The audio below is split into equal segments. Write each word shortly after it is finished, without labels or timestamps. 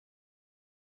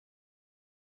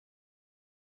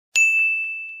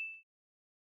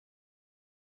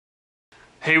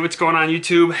Hey, what's going on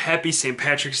YouTube? Happy St.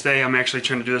 Patrick's Day. I'm actually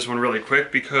trying to do this one really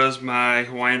quick because my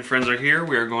Hawaiian friends are here.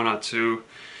 We are going out to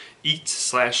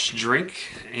eat/drink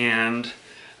and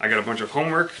I got a bunch of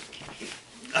homework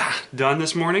done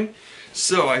this morning.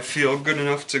 So I feel good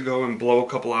enough to go and blow a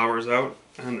couple hours out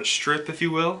on the strip, if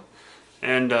you will.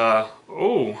 And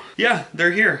oh, yeah,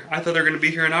 they're here. I thought they were gonna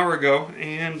be here an hour ago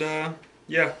and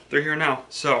yeah, they're here now.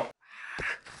 So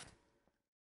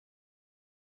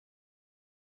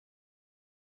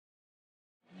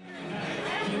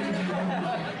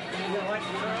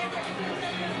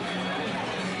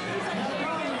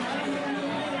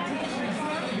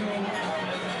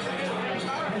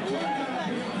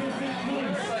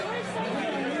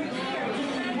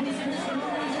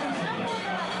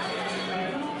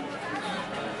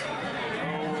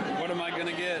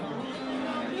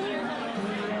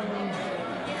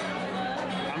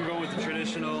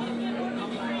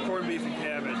corned beef and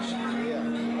cabbage.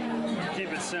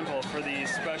 Keep it simple for the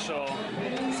special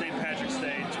St. Patrick's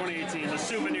Day 2018, the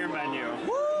souvenir menu.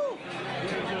 Woo!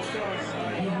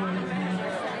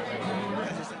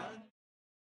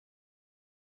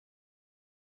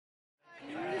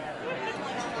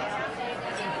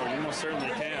 You most certainly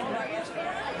can.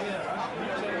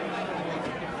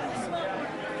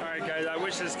 Alright guys, I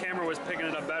wish this camera was picking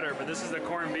it up better, but this is the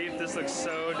corned beef. This looks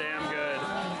so damn good.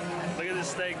 Look at this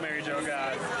steak Mary Jo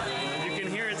got. You can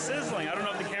hear it sizzling. I don't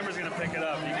know if the camera's gonna pick it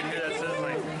up. You can hear that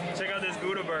sizzling. Check out this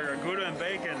Gouda burger. Gouda and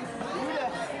bacon.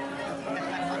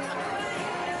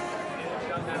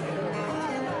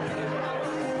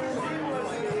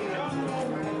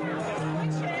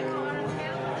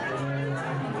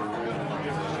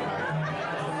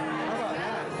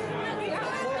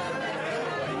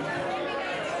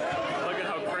 Look at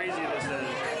how crazy this is.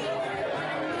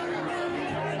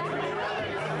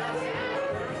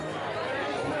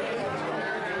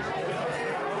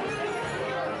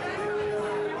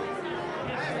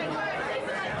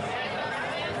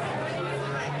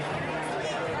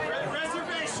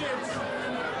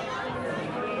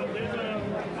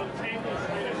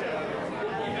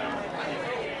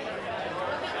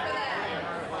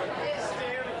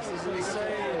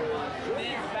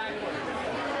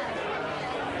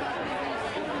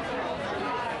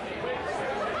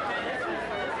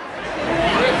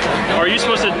 Are you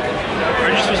supposed to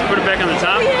put it back on the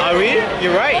top? Are we?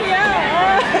 You're right.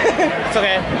 Yeah. It's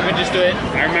okay. We can just do it.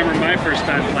 I remember my first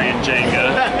time playing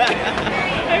Jenga.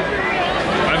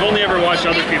 I've only ever watched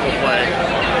other people play.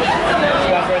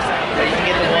 First, you can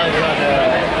get the ones on the...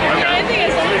 Okay. I think I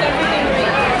saw everything.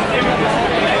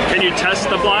 Can you test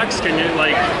the blocks? Can you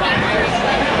like...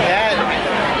 Yeah.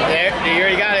 There. You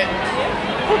already got it.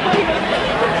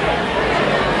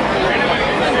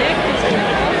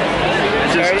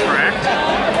 Is this cracked?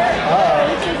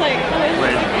 This is like...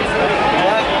 Wait.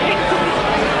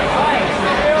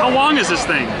 How long is this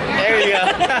thing? There you go. Oh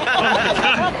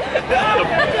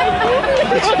my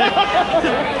god.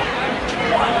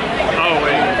 Oh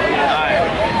wait.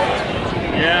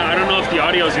 Yeah, I don't know if the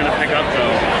audio is gonna pick up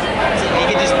though. You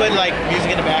can just put like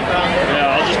music in the background.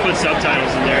 Yeah, I'll just put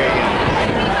subtitles in there.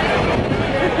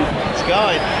 It's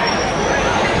going.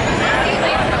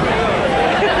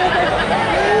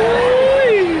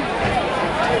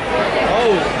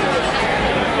 Oh.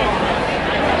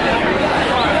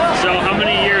 So how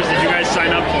many years did you guys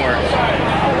sign up for?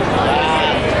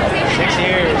 6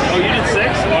 years. Oh, you did 6?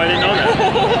 Oh, I didn't know that.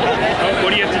 Oh,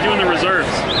 what do you have to do in the reserves?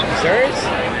 Reserves?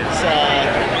 It's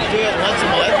do it once a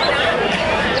month.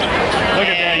 Look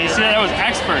at that. You see that? That was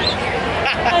expert.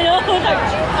 I know.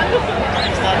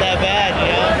 It's not that bad, you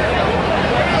know?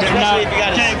 Especially if you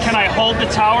got Can I hold the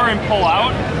tower and pull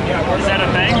out? Is that a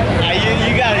thing?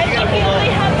 You got it. You got to pull up.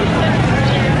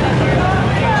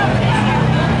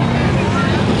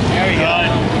 There we go.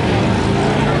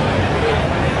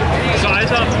 So I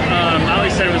thought Molly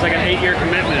said it was like an 8-year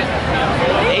commitment.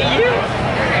 8 years?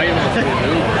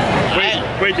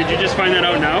 Wait, did you just find that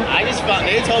out now? I just found,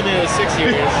 they told me it was 6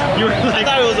 years. You were like,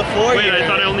 I thought it was a 4 year. Wait, I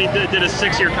thought I only did a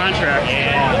 6-year contract.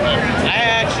 Yeah.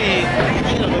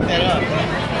 I'm gonna look that up.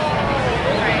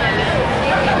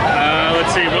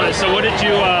 Let's see. So what did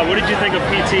you think of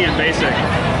PT and basic?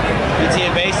 PT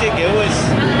and basic, it was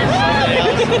something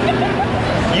else.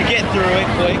 You get through it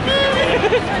quick.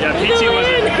 Yeah, PT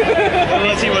wasn't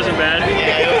bad.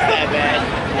 Yeah, it wasn't that bad.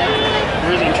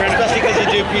 Especially because you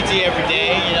do PT every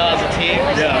day, you know, as a team.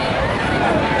 Yeah.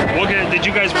 Okay, did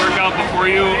you guys work out before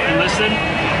you enlisted? A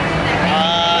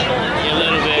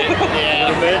little bit. Yeah.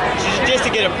 A little bit? Just to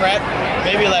get a prep,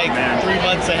 maybe like 3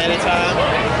 months ahead of time.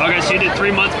 Okay, so you did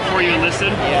 3 months before you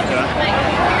enlisted? Yeah. Okay.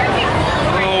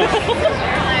 Oh.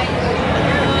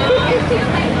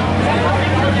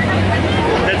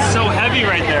 easy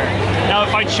right there. Now,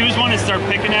 if I choose one and start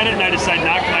picking at it and I decide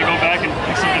not, can I go back and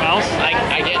pick something else?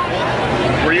 I get.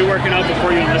 Were you working out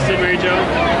before you enlisted, Mary Jo? A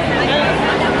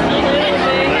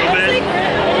little bit. It's like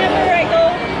whenever I go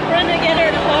run to get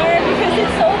our car, because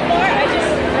it's so far, I just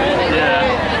run and get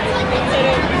it instead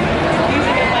of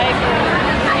using a bike.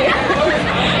 Yeah.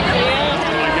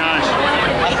 Oh my gosh.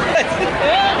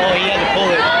 Oh, he had to pull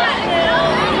it.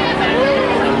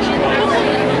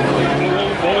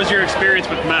 What was your experience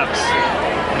with MEPS?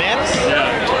 MEPS? Yeah.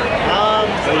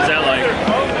 What was that like?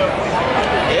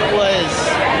 It was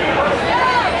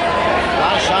a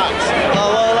lot of shocks.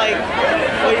 Well, like,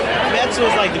 MEPS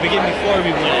was like the beginning before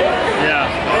we went. Yeah.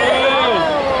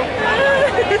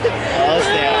 Oh,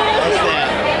 snap. Oh, snap.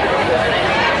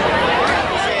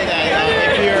 Say that,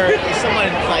 if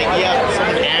someone, like, you have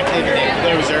someone active and they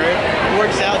go reserve, it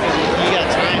works out because you got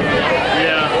time.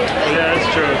 Yeah. Like, yeah, that's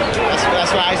true.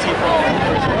 That's what I see from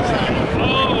the reserve side.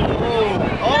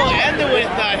 Oh, and the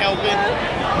wind's not helping.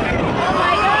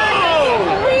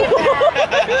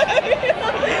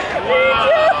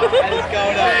 It's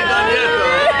going up.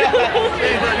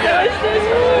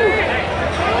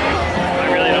 I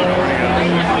really don't know where to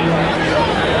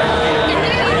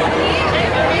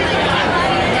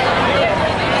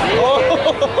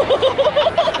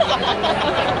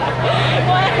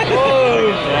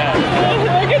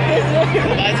Look at this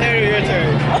one. My turn or your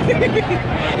turn?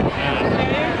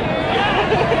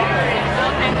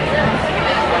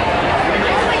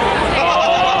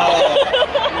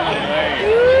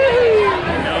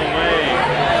 No way.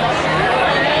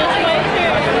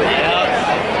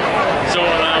 So,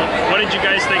 what did you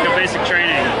guys think of basic training?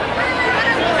 I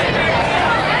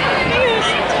think it was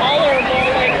tolerable,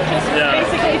 like just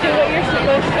basically do what you're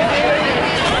supposed to do.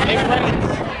 Make friends.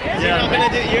 Yeah.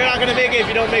 You're not gonna make it if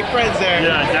you don't make friends there.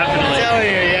 Yeah, definitely. I'm telling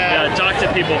you, yeah. Yeah, talk to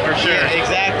people for sure. Yeah,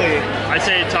 exactly. I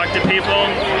say talk to people.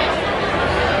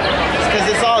 Because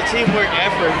it's all teamwork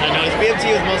effort. I know,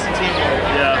 BMT was mostly teamwork.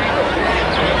 Yeah.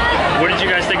 What did you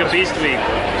guys think of Beast Week?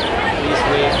 Beast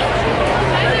Week.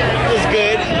 It was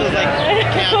good. It was like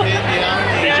camping, you know?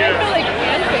 Did you? I feel like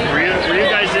camping. Were you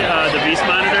guys the Beast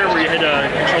Monitor where you had to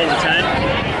control the tent?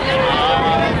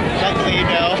 Luckily,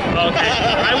 no. Okay.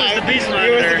 I was the Beast Monitor.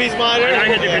 You were the Beast Monitor? And I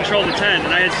had to control the tent,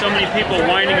 and I had so many people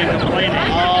whining and complaining.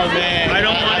 Oh, man. I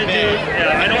don't want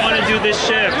to do this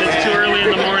shift. It's too early in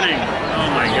the morning. Oh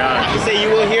my gosh. You say you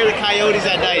will hear the coyotes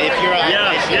at night if you're on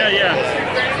Yeah, night shift. yeah.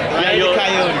 Right, the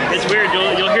coyotes. It's weird.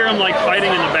 You'll hear them like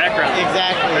fighting in the background.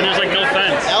 Exactly. And there's like no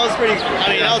fence. That was pretty.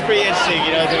 I mean, that was pretty interesting.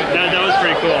 You know. That was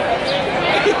pretty cool.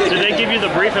 Did they give you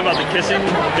the brief about the kissing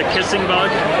bug?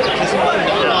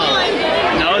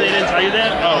 No, they didn't tell you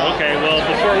that? Oh, okay. Well,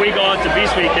 before we go out to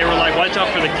Beast Week, they were like, watch out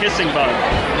for the kissing bug.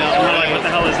 No, and we're like, what the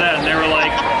hell is that? And they were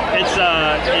like, it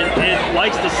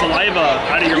likes the saliva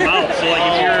out of your mouth. So like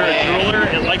if you're a drooler,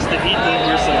 it likes to eat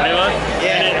your saliva.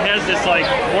 Yeah. And it has this like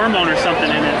hormone or something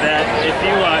in it that if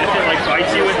it like bites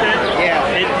you with it,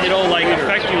 it'll like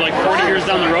affect you like 40 years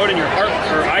down the road and your heart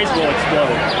or eyes will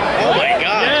explode. Oh my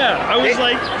god. Yeah, I was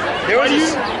like,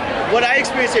 what I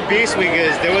experienced at Beast Week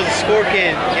is there was a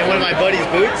scorpion in one of my buddy's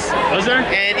boots. Was there?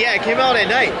 And yeah, it came out at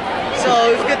night. So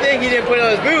it was a good thing he didn't put it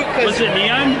on his boot. Was it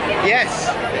neon? Yes.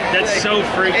 That's so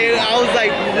freaky. And I was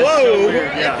like, whoa, so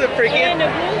weird, yeah. that's a freaking... And a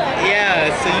blue light.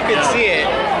 Yeah, so you could see it.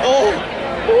 Oh,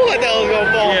 I thought it was going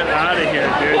to fall. Get out of here,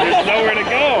 dude. There's nowhere to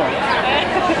go.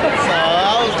 So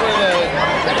that was one of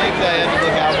the things I had to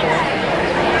look out for.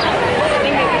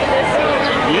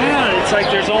 Yeah, it's like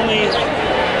there's only...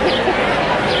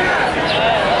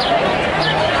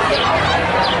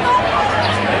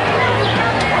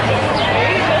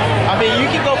 I mean, you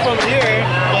can go from here,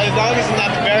 but as long as it's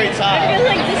not the very top. I feel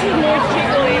like this is North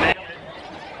Tivoli.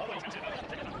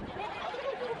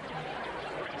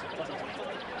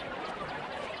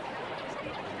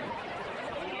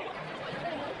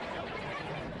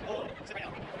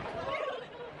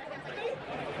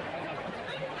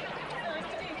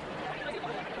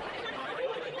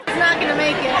 It's not gonna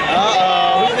make it.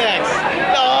 Uh-oh, who's next?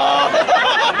 No!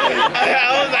 I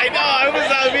was like, no, it was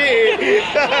not me.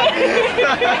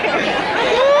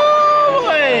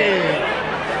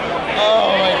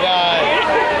 Oh my god.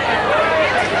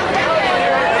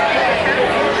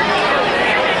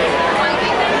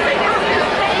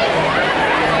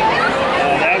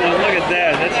 Oh, that one, look at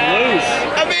that. That's loose.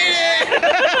 I made it!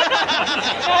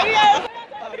 Oh, yeah.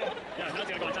 Yeah, now it's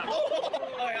gonna go on top.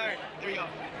 Alright, there we go.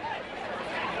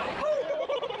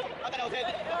 I thought I was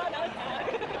hitting.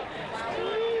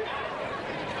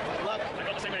 I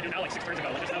felt the same way I do now, like 6 turns ago.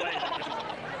 Like, there's no way.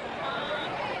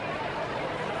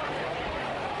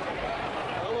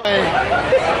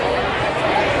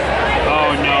 Oh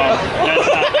no, that's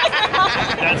not.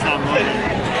 That's not money.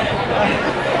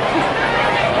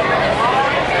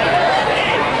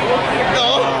 No,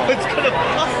 it's gonna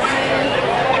fall.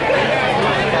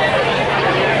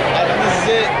 I think this is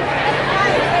it.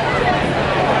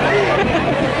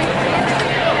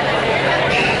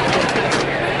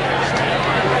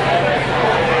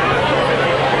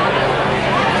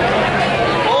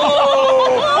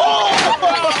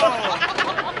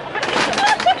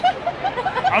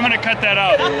 I'm gonna cut that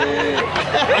out. I'm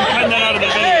cutting that out of the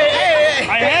video.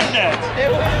 I had that.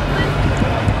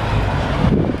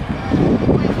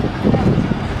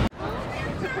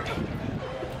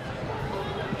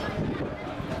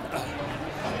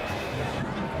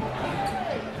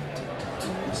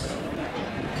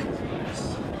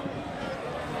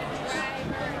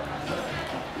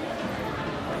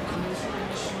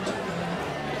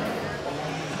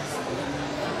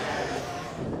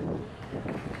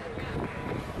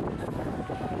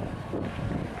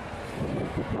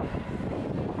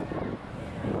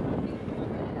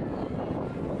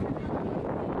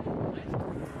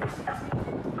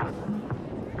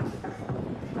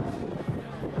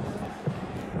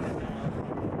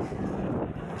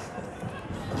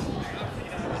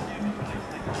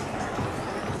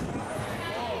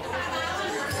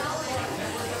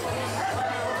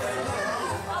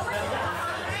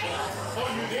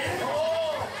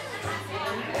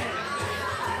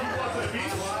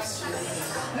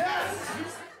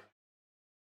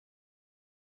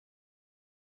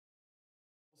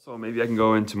 So maybe I can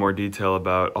go into more detail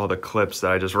about all the clips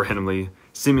that I just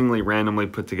seemingly randomly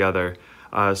put together.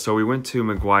 So we went to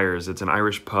McGuire's, it's an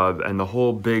Irish pub, and the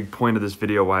whole big point of this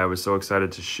video, why I was so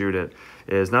excited to shoot it,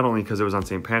 is not only because it was on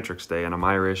St. Patrick's Day and I'm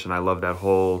Irish and I love that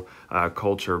whole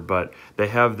culture, but they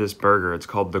have this burger, it's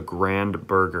called the Grand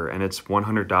Burger, and it's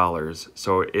 $100.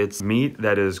 So it's meat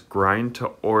that is grind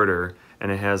to order,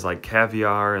 and it has like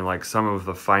caviar and like some of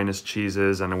the finest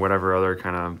cheeses and whatever other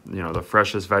kind of, you know, the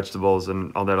freshest vegetables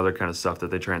and all that other kind of stuff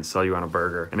that they try and sell you on a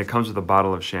burger. And it comes with a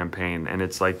bottle of champagne, and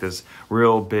it's like this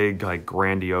real big, like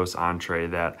grandiose entree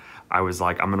that I was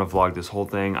like, I'm gonna vlog this whole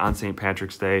thing on St.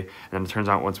 Patrick's Day. And then it turns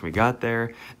out once we got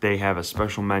there, they have a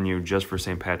special menu just for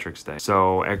St. Patrick's Day.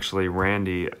 So actually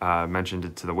Randy mentioned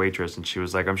it to the waitress, and she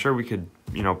was like, I'm sure we could,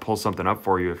 you know, pull something up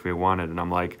for you if we wanted. And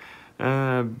I'm like,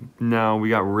 no, we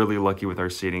got really lucky with our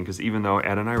seating, because even though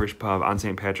at an Irish pub on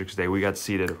St. Patrick's Day, we got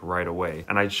seated right away.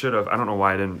 And I should have, I don't know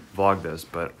why I didn't vlog this,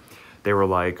 but they were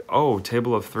like, oh,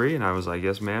 table of 3? And I was like,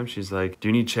 yes, ma'am. She's like, do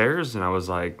you need chairs? And I was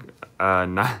like,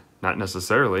 not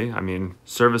necessarily. I mean,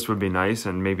 service would be nice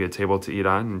and maybe a table to eat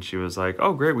on. And she was like,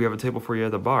 oh, great, we have a table for you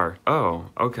at the bar. Oh,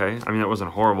 okay. I mean, it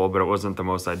wasn't horrible, but it wasn't the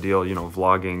most ideal, you know,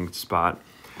 vlogging spot.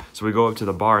 So we go up to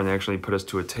the bar, and they actually put us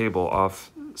to a table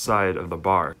off side of the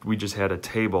bar. We just had a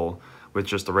table with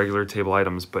just the regular table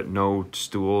items, but no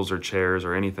stools or chairs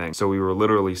or anything. So we were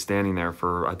literally standing there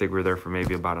for, I think we were there for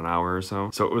maybe about an hour or so.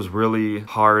 So it was really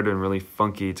hard and really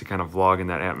funky to kind of vlog in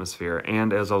that atmosphere.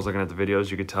 And as I was looking at the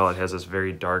videos, you could tell it has this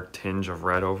very dark tinge of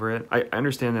red over it. I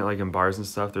understand that like in bars and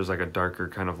stuff, there's like a darker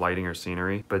kind of lighting or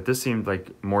scenery, but this seemed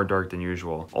like more dark than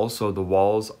usual. Also, the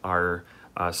walls are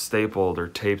stapled or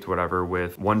taped, whatever,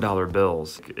 with $1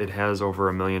 bills. It has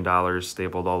over $1 million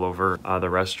stapled all over the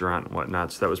restaurant and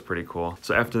whatnot, so that was pretty cool.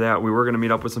 So after that, we were going to meet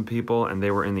up with some people, and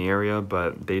they were in the area,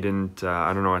 but they didn't,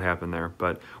 I don't know what happened there,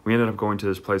 but we ended up going to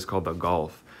this place called The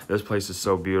Gulf. This place is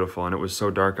so beautiful, and it was so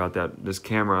dark out that this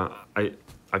camera,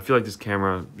 I feel like this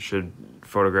camera should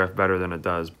photograph better than it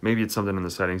does. Maybe it's something in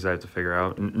the settings I have to figure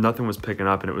out. Nothing was picking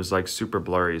up, and it was like super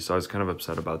blurry, so I was kind of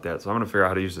upset about that. So I'm gonna figure out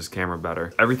how to use this camera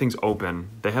better. Everything's open.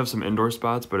 They have some indoor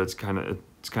spots, but it's kind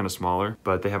of smaller.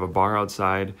 But they have a bar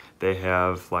outside. They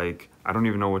have like, I don't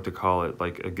even know what to call it,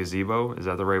 like a gazebo, is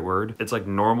that the right word? It's like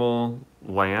normal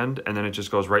land, and then it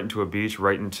just goes right into a beach,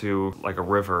 right into like a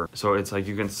river. So it's like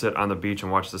you can sit on the beach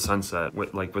and watch the sunset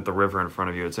with the river in front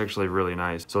of you. It's actually really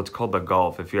nice. So it's called The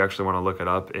Gulf. If you actually want to look it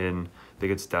up in, I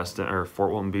think it's Destin or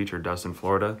Fort Walton Beach or Destin,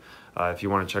 Florida. If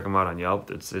you want to check them out on Yelp,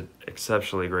 it's an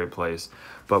exceptionally great place.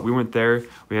 But we went there,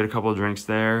 we had a couple of drinks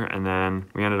there, and then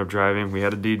we ended up driving. We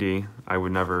had a DD. I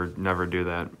would never do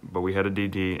that, but we had a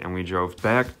DD, and we drove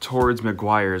back towards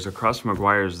McGuire's. Across from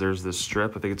McGuire's, there's this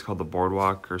strip, I think it's called the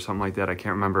Boardwalk or something like that. I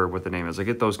can't remember what the name is. I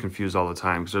get those confused all the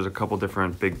time because there's a couple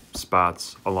different big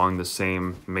spots along the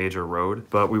same major road.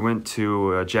 But we went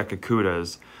to Jack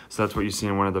Akuta's, so that's what you see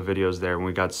in one of the videos there, and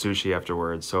we got sushi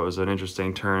afterwards. So it was an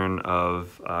interesting turn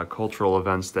of cultural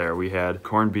events there. We had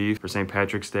corned beef for St.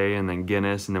 Patrick's Day, and then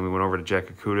Guinness, and then we went over to Jack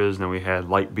Akuta's, and then we had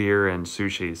light beer and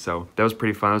sushi. So that was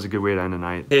pretty fun. That was a good way to end the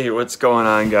night. Hey, what's going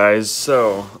on, guys?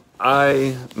 So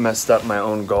I messed up my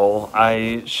own goal.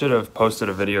 I should have posted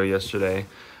a video yesterday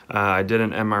I did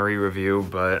an MRE review,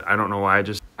 but I don't know why.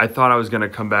 I thought I was gonna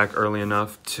come back early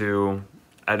enough to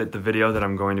edit the video that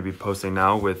I'm going to be posting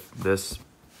now with this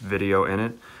video in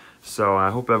it. So I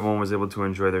hope everyone was able to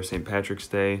enjoy their St. Patrick's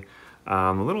Day.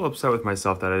 I'm a little upset with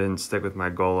myself that I didn't stick with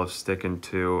my goal of sticking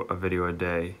to a video a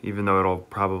day, even though it'll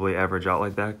probably average out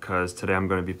like that, because today I'm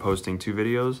going to be posting 2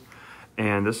 videos.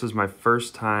 And this is my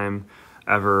first time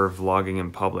ever vlogging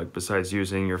in public, besides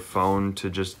using your phone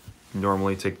to just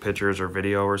normally take pictures or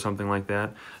video or something like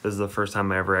that. This is the first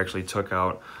time I ever actually took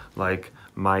out like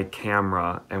my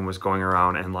camera and was going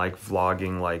around and like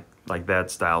vlogging like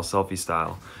that style, selfie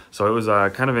style. So it was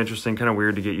kind of interesting, kind of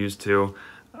weird to get used to.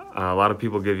 A lot of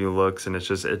people give you looks, and it's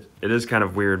just it is kind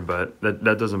of weird, but that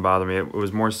doesn't bother me. It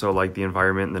was more so like the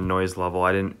environment and the noise level.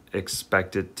 I didn't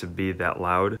expect it to be that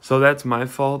loud, so that's my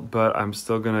fault. But I'm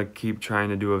still gonna keep trying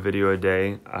to do a video a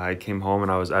day. I came home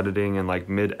and I was editing, and like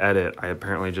mid-edit I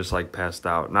apparently just like passed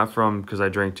out. Not from because I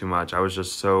drank too much. I was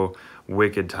just so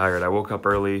wicked tired. I woke up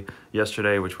early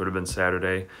yesterday, which would have been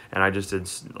Saturday, and I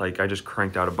just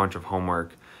cranked out a bunch of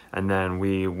homework. And then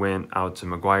we went out to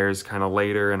McGuire's kind of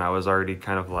later, and I was already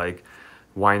kind of like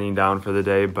winding down for the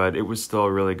day, but it was still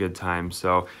a really good time.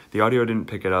 So the audio didn't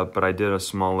pick it up, but I did a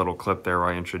small little clip there where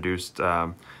I introduced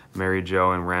Mary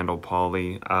Jo and Randall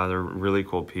Pauly. They're really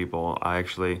cool people. I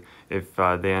actually, if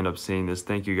they end up seeing this,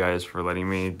 thank you guys for letting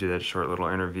me do that short little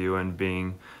interview and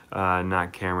being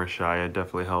not camera shy. It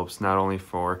definitely helps, not only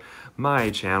for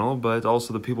my channel, but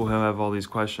also the people who have all these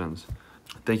questions.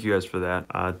 Thank you guys for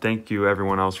that. Thank you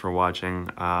everyone else for watching.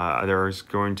 There's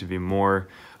going to be more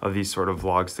of these sort of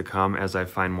vlogs to come as I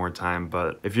find more time,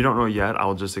 but if you don't know yet,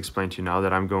 I'll just explain to you now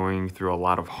that I'm going through a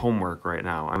lot of homework right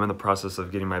now. I'm in the process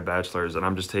of getting my bachelor's, and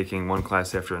I'm just taking one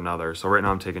class after another. So right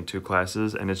now I'm taking 2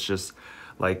 classes, and it's just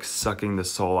like sucking the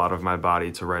soul out of my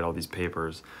body to write all these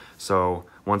papers. So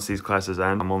once these classes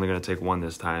end, I'm only going to take 1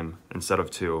 this time instead of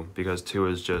 2, because 2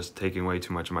 is just taking way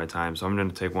too much of my time. So I'm going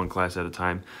to take 1 class at a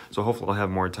time. So hopefully I'll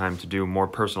have more time to do more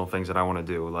personal things that I want to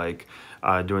do, like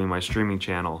doing my streaming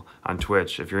channel on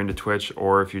Twitch. If you're into Twitch,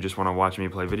 or if you just want to watch me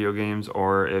play video games,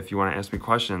 or if you want to ask me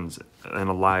questions in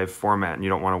a live format and you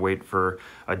don't want to wait for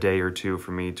a day or 2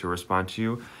 for me to respond to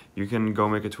you, you can go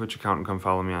make a Twitch account and come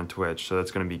follow me on Twitch. So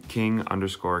that's going to be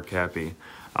king_Cappy.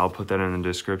 I'll put that in the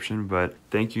description, but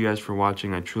thank you guys for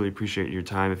watching. I truly appreciate your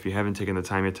time. If you haven't taken the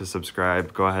time yet to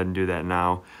subscribe, go ahead and do that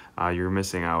now. You're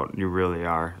missing out. You really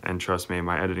are. And trust me,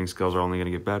 my editing skills are only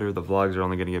going to get better. The vlogs are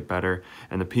only going to get better.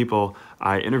 And the people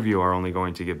I interview are only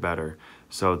going to get better.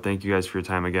 So thank you guys for your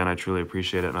time again. I truly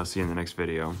appreciate it, and I'll see you in the next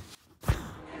video.